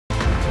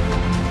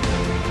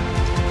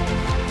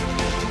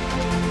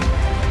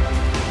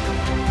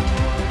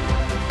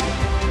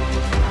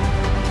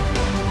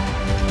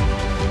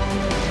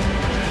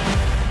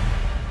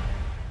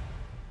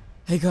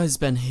Hey guys,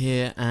 Ben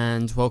here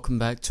and welcome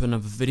back to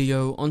another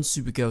video on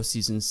Supergirl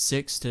Season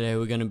 6. Today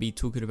we're going to be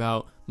talking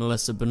about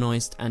Melissa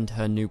Benoist and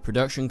her new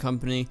production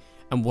company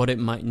and what it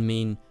might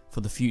mean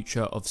for the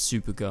future of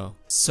Supergirl.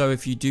 So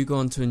if you do go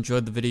on to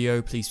enjoy the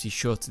video, please be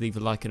sure to leave a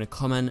like and a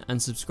comment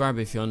and subscribe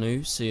if you're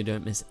new so you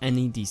don't miss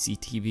any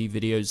DCTV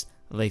videos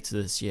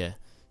later this year.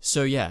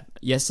 So yeah,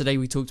 yesterday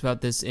we talked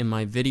about this in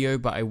my video,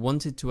 but I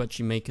wanted to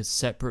actually make a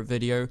separate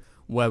video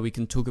where we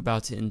can talk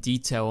about it in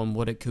detail on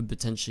what it could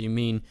potentially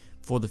mean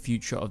for the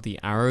future of the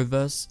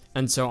Arrowverse.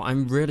 And so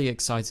I'm really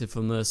excited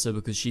for Melissa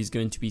because she's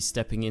going to be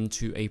stepping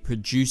into a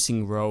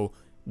producing role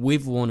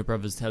with Warner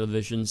Brothers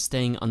Television,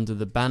 staying under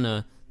the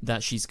banner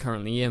that she's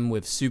currently in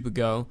with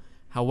Supergirl.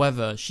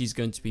 However, she's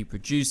going to be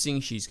producing,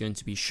 she's going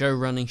to be show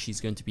running,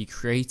 she's going to be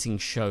creating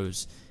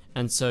shows.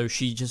 And so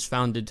she just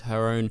founded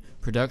her own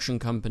production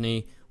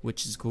company,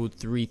 which is called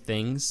Three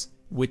Things,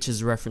 which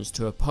is a reference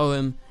to a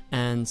poem.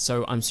 And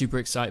so I'm super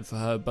excited for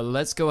her, but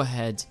let's go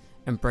ahead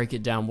and break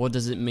it down. What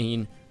does it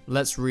mean?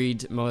 Let's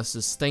read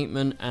Melissa's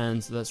statement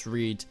and let's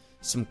read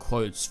some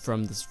quotes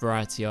from this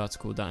Variety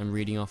article that I'm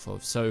reading off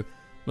of. So,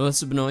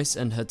 Melissa Benoist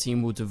and her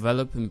team will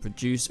develop and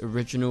produce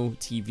original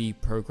TV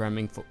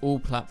programming for all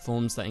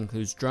platforms that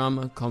includes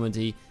drama,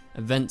 comedy,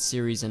 event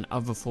series and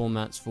other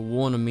formats for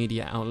Warner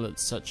media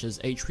outlets such as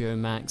HBO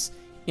Max,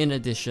 in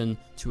addition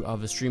to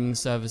other streaming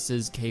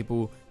services,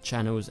 cable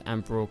channels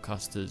and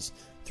broadcasters.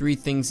 Three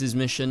Things'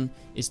 mission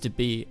is to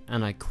be,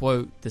 and I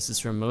quote, this is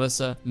from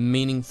Melissa,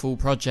 meaningful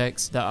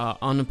projects that are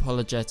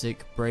unapologetic,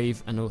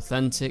 brave and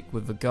authentic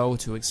with a goal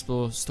to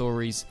explore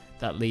stories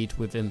that lead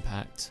with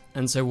impact.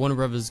 And so Warner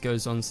Brothers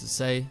goes on to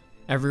say,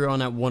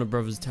 everyone at Warner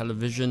Brothers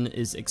Television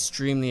is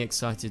extremely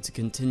excited to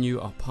continue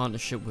our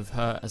partnership with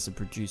her as a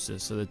producer.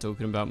 So they're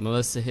talking about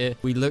Melissa here.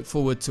 We look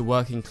forward to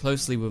working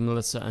closely with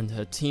Melissa and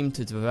her team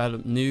to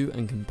develop new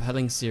and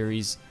compelling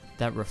series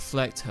that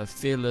reflect her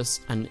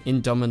fearless and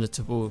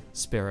indomitable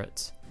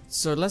spirit.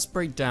 So let's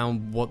break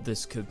down what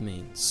this could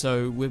mean.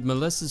 So with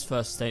Melissa's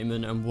first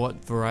statement and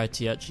what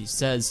Variety actually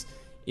says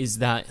is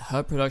that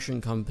her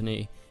production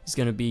company is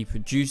going to be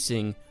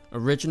producing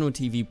original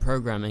TV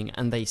programming,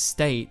 and they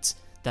state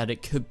that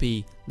it could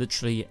be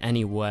literally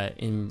anywhere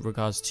in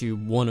regards to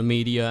Warner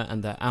Media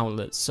and their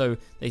outlets. So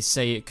they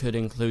say it could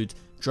include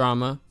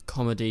drama,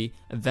 comedy,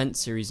 event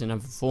series and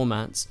other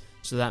formats.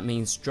 So that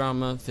means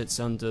drama fits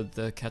under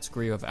the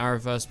category of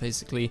Arrowverse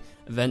basically,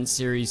 event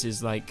series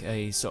is like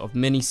a sort of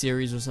mini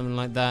series or something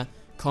like that,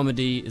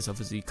 comedy is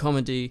obviously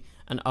comedy,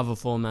 and other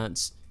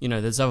formats, you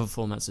know, there's other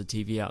formats of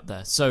TV out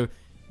there. So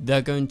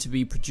they're going to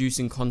be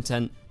producing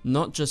content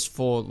not just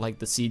for like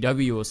the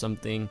CW or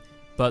something,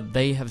 but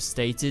they have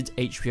stated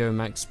HBO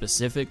Max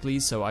specifically,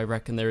 so I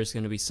reckon there is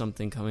going to be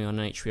something coming on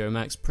HBO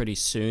Max pretty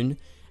soon.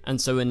 And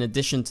so in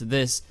addition to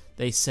this,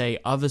 they say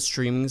other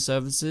streaming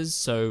services,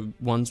 so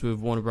ones with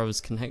Warner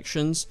Brothers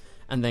connections,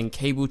 and then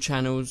cable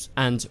channels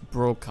and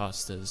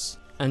broadcasters.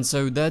 And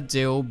so their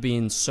deal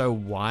being so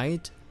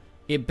wide,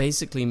 it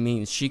basically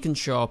means she can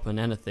show up on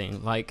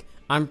anything. Like,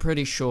 I'm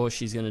pretty sure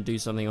she's going to do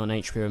something on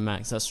HBO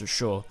Max, that's for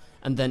sure.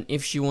 And then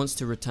if she wants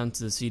to return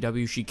to the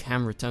CW, she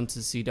can return to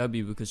the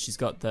CW because she's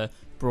got the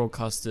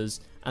broadcasters,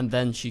 and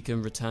then she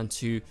can return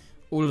to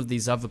all of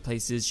these other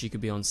places. She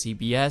could be on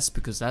CBS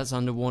because that's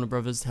under Warner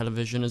Brothers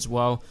Television as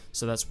well,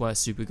 so that's where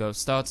Supergirl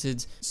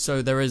started.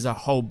 So there is a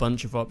whole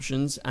bunch of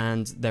options,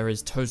 and there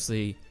is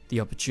totally the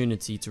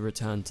opportunity to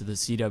return to the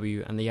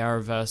CW and the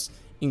Arrowverse,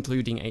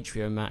 including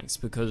HBO Max,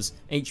 because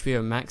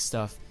HBO Max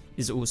stuff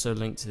is also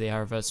linked to the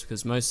Arrowverse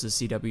because most of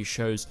the CW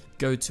shows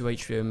go to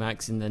HBO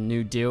Max in their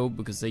new deal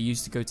because they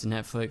used to go to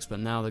Netflix but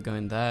now they're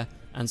going there,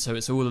 and so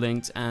it's all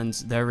linked and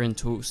they're in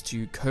talks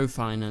to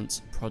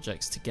co-finance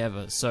projects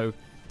together. So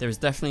there is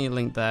definitely a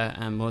link there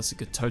and Melissa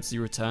could totally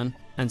return.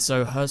 And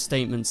so her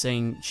statement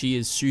saying she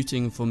is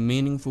shooting for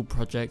meaningful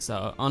projects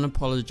that are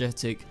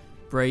unapologetic,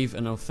 brave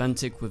and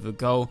authentic with a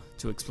goal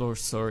to explore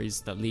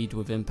stories that lead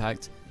with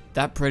impact,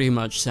 that pretty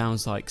much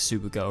sounds like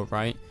Supergirl,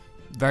 right?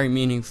 Very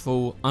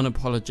meaningful,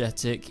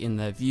 unapologetic in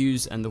their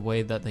views and the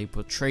way that they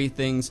portray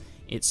things.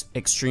 It's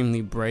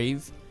extremely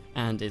brave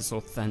and it's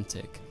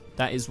authentic.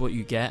 That is what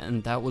you get,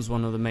 and that was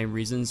one of the main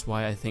reasons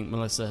why I think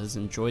Melissa has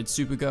enjoyed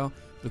Supergirl,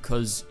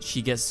 because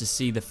she gets to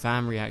see the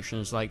fan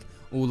reactions, like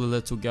all the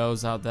little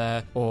girls out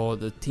there or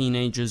the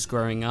teenagers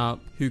growing up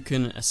who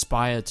can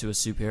aspire to a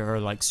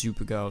superhero like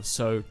Supergirl.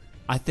 So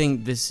I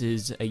think this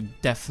is a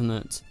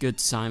definite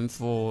good sign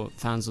for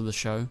fans of the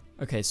show.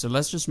 Okay, so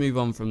let's just move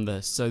on from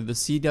this. So the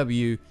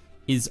CW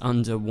is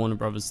under Warner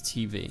Brothers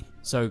TV.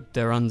 So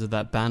they're under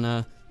that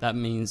banner. That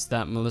means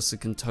that Melissa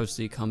can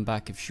totally come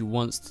back if she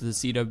wants to the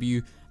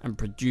CW and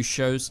produce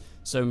shows.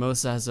 So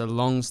Melissa has a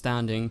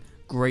long-standing,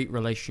 great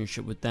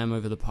relationship with them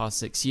over the past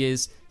 6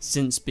 years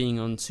since being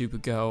on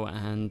Supergirl,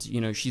 and you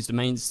know, she's the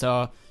main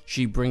star.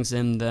 She brings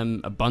in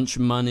them a bunch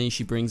of money,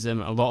 she brings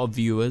them a lot of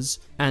viewers,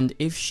 and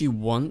if she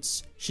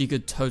wants, she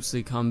could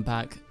totally come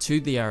back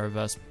to the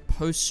Arrowverse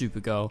post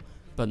Supergirl,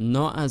 but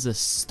not as a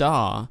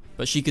star,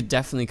 but she could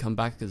definitely come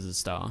back as a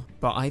star.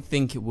 But I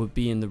think it would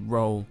be in the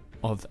role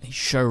of a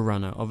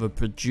showrunner, of a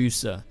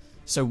producer.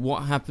 So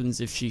what happens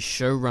if she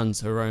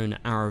showruns her own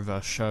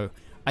Arrowverse show?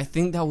 I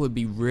think that would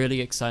be really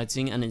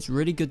exciting, and it's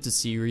really good to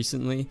see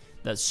recently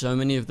that so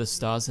many of the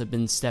stars have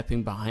been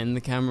stepping behind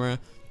the camera.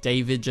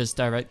 David just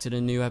directed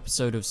a new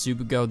episode of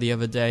Supergirl the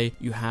other day.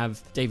 You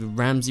have David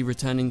Ramsey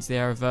returning to the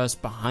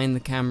Arrowverse behind the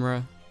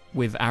camera.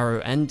 With Arrow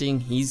ending,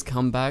 he's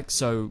come back,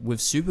 so with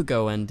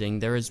Supergirl ending,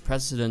 there is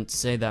precedent to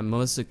say that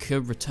Melissa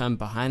could return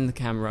behind the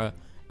camera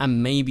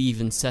and maybe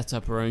even set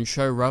up her own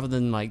show rather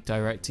than like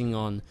directing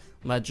on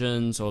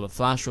Legends or The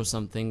Flash or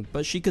something.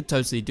 But she could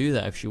totally do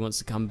that if she wants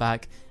to come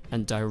back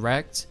and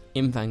direct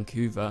in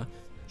Vancouver.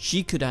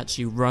 She could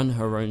actually run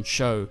her own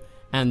show,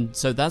 and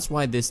so that's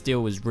why this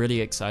deal was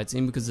really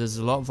exciting, because there's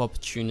a lot of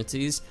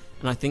opportunities,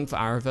 and I think for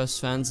Arrowverse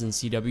fans and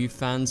CW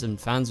fans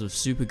and fans of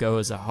Supergirl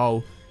as a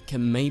whole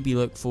can maybe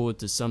look forward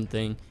to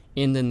something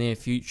in the near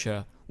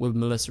future with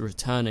Melissa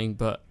returning,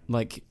 but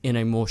like in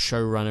a more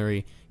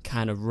showrunnery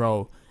kind of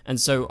role. And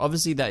so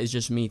obviously that is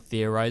just me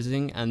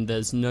theorizing, and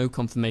there's no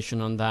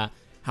confirmation on that.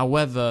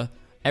 However,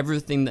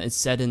 everything that is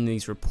said in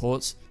these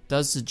reports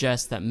does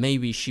suggest that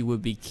maybe she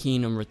would be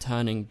keen on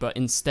returning, but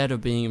instead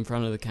of being in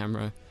front of the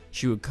camera,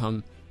 she would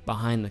come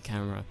behind the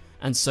camera.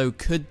 And so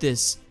could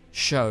this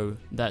show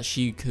that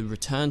she could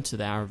return to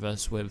the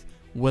Arrowverse with,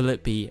 will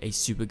it be a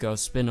Supergirl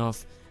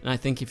spin-off? And I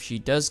think if she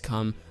does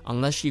come,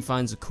 unless she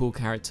finds a cool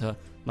character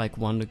like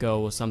Wonder Girl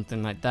or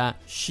something like that,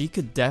 she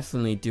could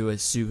definitely do a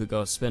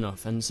Supergirl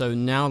spin-off. And so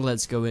now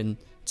let's go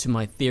into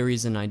my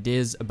theories and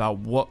ideas about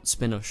what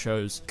spin-off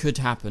shows could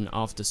happen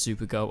after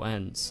Supergirl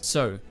ends.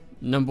 So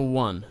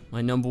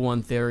my number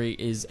one theory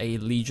is a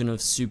Legion of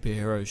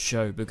Superheroes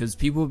show, because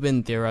people have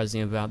been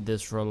theorizing about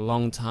this for a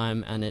long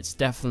time, and it's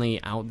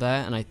definitely out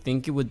there, and I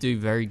think it would do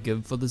very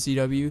good for the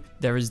CW.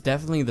 There is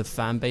definitely the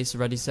fan base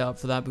already set up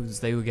for that,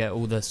 because they will get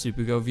all their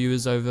Supergirl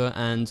viewers over,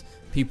 and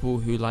people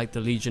who like the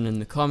Legion in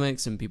the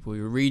comics and people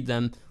who read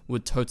them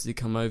would totally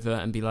come over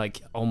and be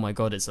like, oh my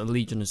god, it's a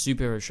Legion of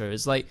Superheroes show.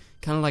 It's like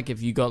kind of like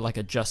if you got like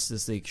a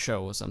Justice League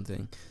show or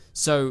something.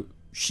 So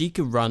she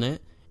could run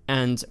it.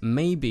 And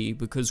maybe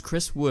because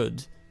Chris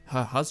Wood,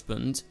 her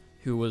husband,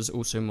 who was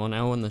also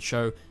Mon-El on the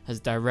show, has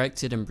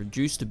directed and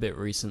produced a bit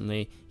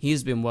recently, he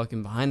has been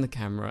working behind the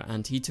camera,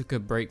 and he took a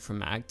break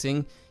from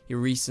acting. He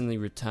recently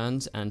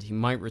returned, and he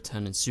might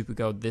return in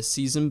Supergirl this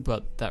season,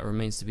 but that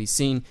remains to be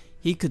seen.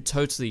 He could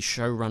totally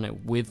showrun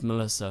it with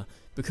Melissa,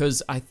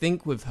 because I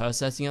think with her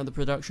setting up the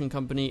production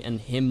company and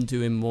him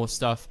doing more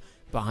stuff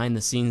behind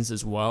the scenes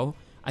as well,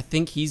 I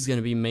think he's going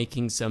to be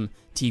making some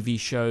TV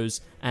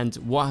shows. And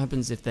what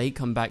happens if they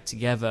come back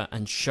together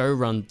and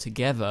showrun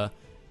together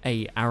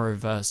a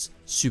Arrowverse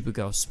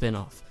Supergirl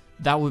spin-off?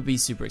 That would be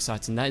super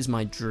exciting. That is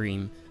my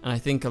dream, and I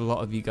think a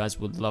lot of you guys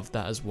would love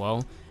that as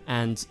well.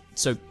 And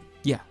so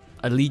yeah,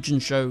 a Legion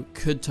show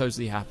could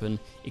totally happen.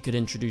 It could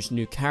introduce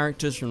new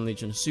characters from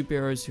Legion of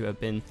Superheroes who have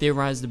been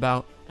theorized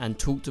about and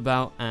talked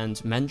about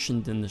and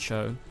mentioned in the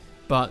show,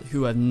 but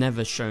who have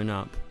never shown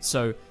up.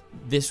 So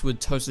this would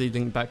totally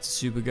link back to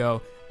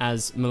Supergirl,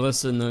 as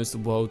Melissa knows the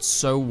world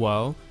so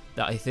well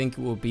that I think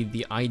it will be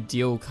the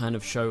ideal kind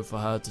of show for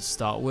her to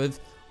start with.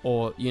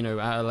 Or, you know,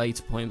 at a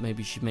later point,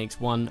 maybe she makes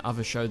one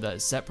other show that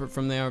is separate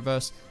from the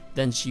Arrowverse.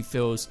 Then she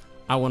feels,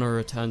 I want to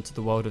return to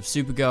the world of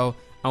Supergirl.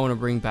 I want to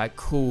bring back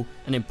cool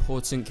and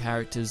important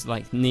characters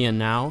like Nia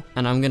now,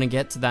 and I'm going to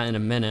get to that in a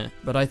minute.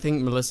 But I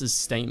think Melissa's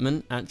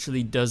statement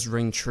actually does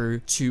ring true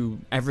to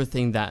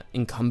everything that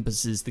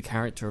encompasses the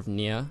character of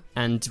Nia.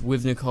 And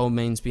with Nicole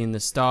Maines being the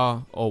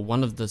star, or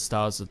one of the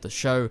stars of the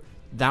show,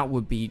 that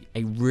would be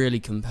a really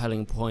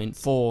compelling point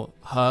for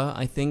her,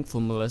 I think,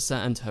 for Melissa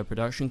and her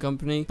production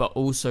company, but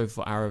also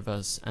for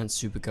Arrowverse and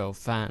Supergirl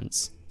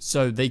fans.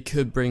 So they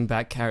could bring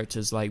back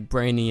characters like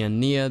Brainy and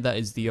Nia. That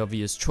is the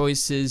obvious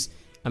choices.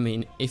 I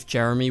mean, if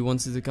Jeremy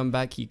wanted to come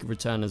back, he could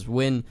return as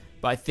Win,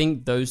 but I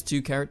think those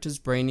two characters,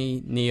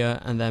 Brainy, Nia,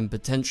 and then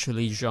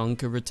potentially Jean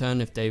could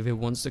return if David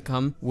wants to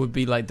come, would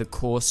be like the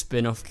core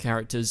spin-off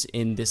characters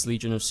in this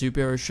Legion of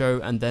Superheroes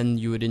show. And then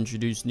you would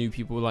introduce new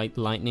people like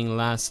Lightning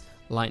Lass,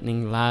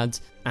 Lightning Lad,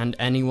 and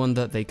anyone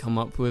that they come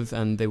up with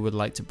and they would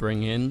like to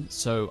bring in.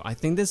 So I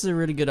think this is a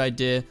really good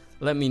idea.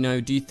 Let me know,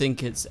 do you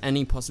think it's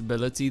any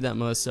possibility that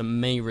Melissa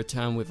may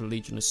return with a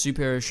Legion of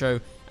Superheroes show?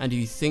 And do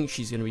you think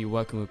she's going to be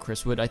working with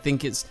Chris Wood? I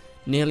think it's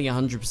nearly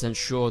 100%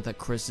 sure that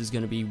Chris is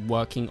going to be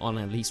working on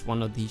at least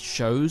one of these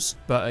shows.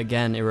 But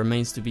again, it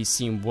remains to be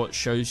seen what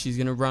shows she's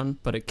going to run,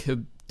 but it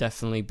could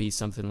definitely be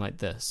something like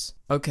this.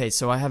 Okay,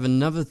 so I have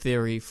another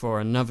theory for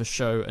another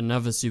show,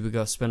 another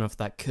Supergirl spin-off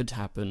that could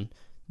happen.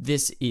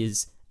 This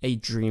is a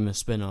Dreamer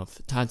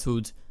spin-off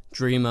titled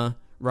Dreamer,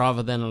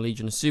 rather than a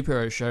Legion of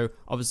Superheroes show.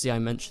 Obviously I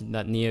mentioned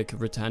that Nia could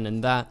return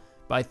in that,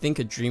 but I think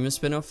a Dreamer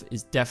spin-off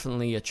is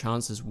definitely a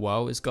chance as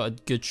well. It's got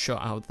a good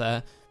shot out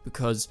there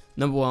because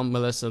number one,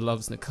 Melissa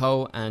loves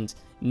Nicole, and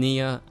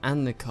Nia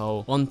and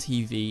Nicole on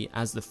TV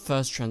as the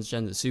first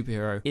transgender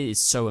superhero, it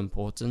is so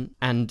important.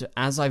 And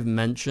as I've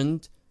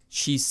mentioned,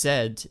 she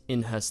said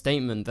in her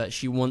statement that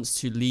she wants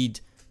to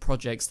lead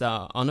projects that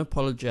are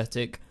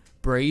unapologetic,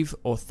 brave,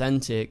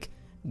 authentic,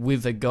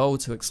 with a goal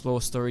to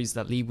explore stories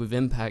that lead with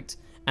impact.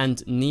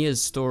 And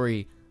Nia's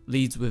story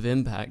leads with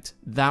impact,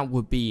 that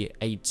would be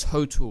a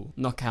total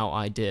knockout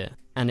idea.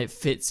 And it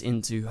fits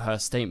into her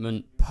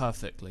statement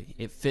perfectly.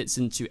 It fits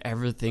into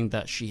everything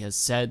that she has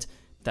said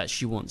that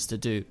she wants to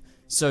do.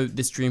 So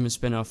this Dreamer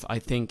spin-off, I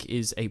think,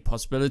 is a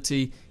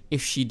possibility.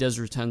 If she does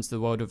return to the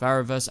world of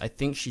Arrowverse, I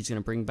think she's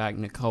going to bring back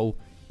Nicole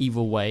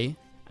either way.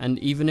 And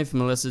even if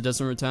Melissa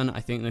doesn't return, I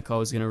think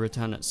Nicole is going to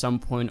return at some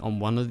point on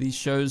one of these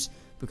shows,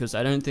 because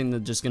I don't think they're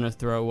just going to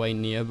throw away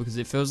Nia, because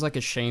it feels like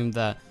a shame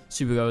that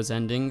Supergirl is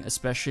ending,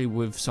 especially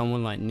with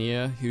someone like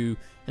Nia, who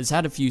has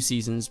had a few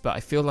seasons, but I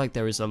feel like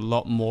there is a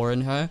lot more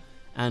in her,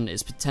 and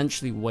it's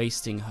potentially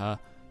wasting her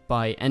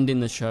by ending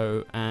the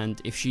show.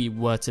 And if she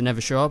were to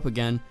never show up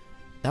again,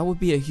 that would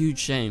be a huge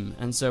shame.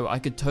 And so I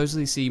could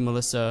totally see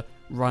Melissa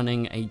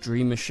running a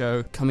Dreamer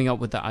show, coming up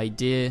with the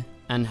idea,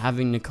 and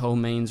having Nicole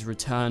Maines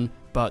return,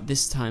 but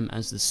this time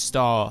as the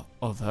star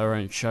of her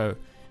own show.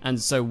 And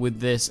so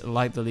with this,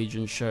 like the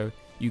Legion show,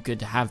 you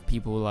could have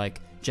people like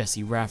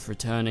Jesse Rath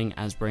returning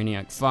as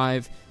Brainiac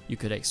 5, you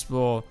could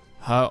explore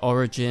her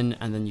origin,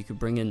 and then you could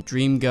bring in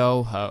Dream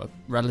Girl, her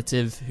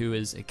relative, who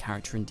is a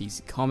character in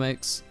DC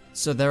Comics.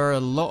 So there are a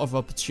lot of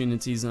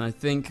opportunities, and I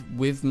think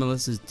with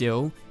Melissa's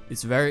deal,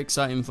 it's very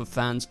exciting for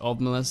fans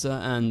of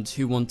Melissa and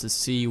who want to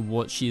see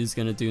what she is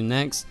going to do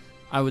next.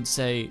 I would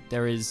say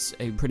there is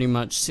a pretty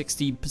much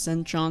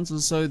 60% chance or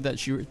so that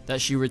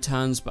she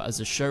returns, but as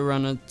a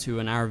showrunner to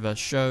an Arrowverse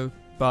show.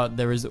 But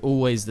there is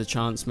always the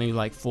chance, maybe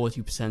like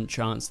 40%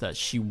 chance, that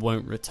she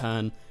won't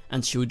return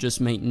and she'll just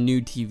make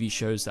new TV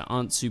shows that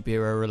aren't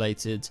superhero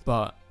related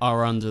but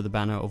are under the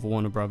banner of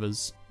Warner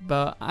Brothers.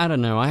 But I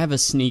don't know, I have a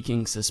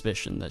sneaking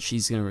suspicion that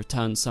she's going to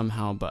return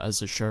somehow, but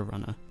as a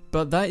showrunner.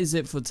 But that is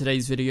it for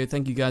today's video.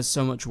 Thank you guys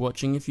so much for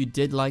watching. If you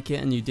did like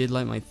it and you did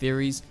like my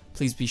theories,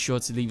 please be sure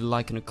to leave a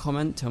like and a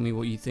comment. Tell me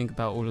what you think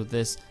about all of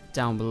this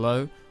down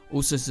below.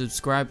 Also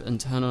subscribe and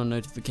turn on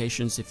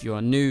notifications if you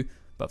are new.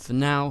 But for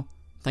now,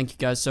 thank you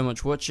guys so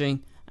much for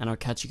watching, and I'll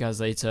catch you guys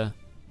later.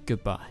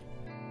 Goodbye.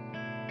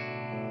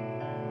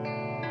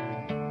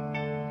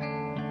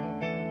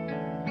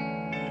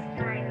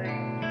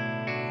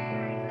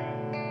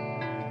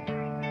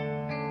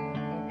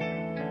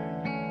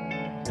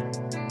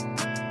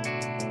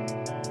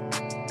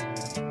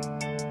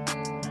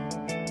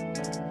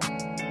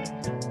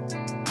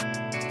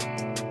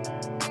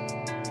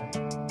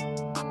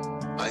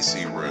 I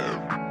see